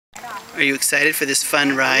Are you excited for this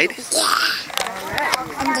fun ride?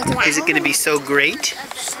 Yeah. Is it going to be so great?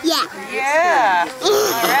 Yeah. Yeah.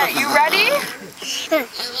 All right, you ready?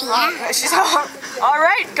 Yeah. She's all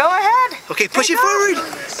right, go ahead. Okay, push it forward.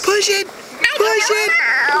 Push it. Push it.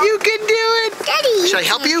 You can do it. Daddy. Shall I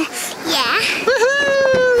help you? Yeah.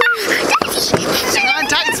 Woohoo! Hang on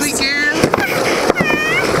tight, sweet dear.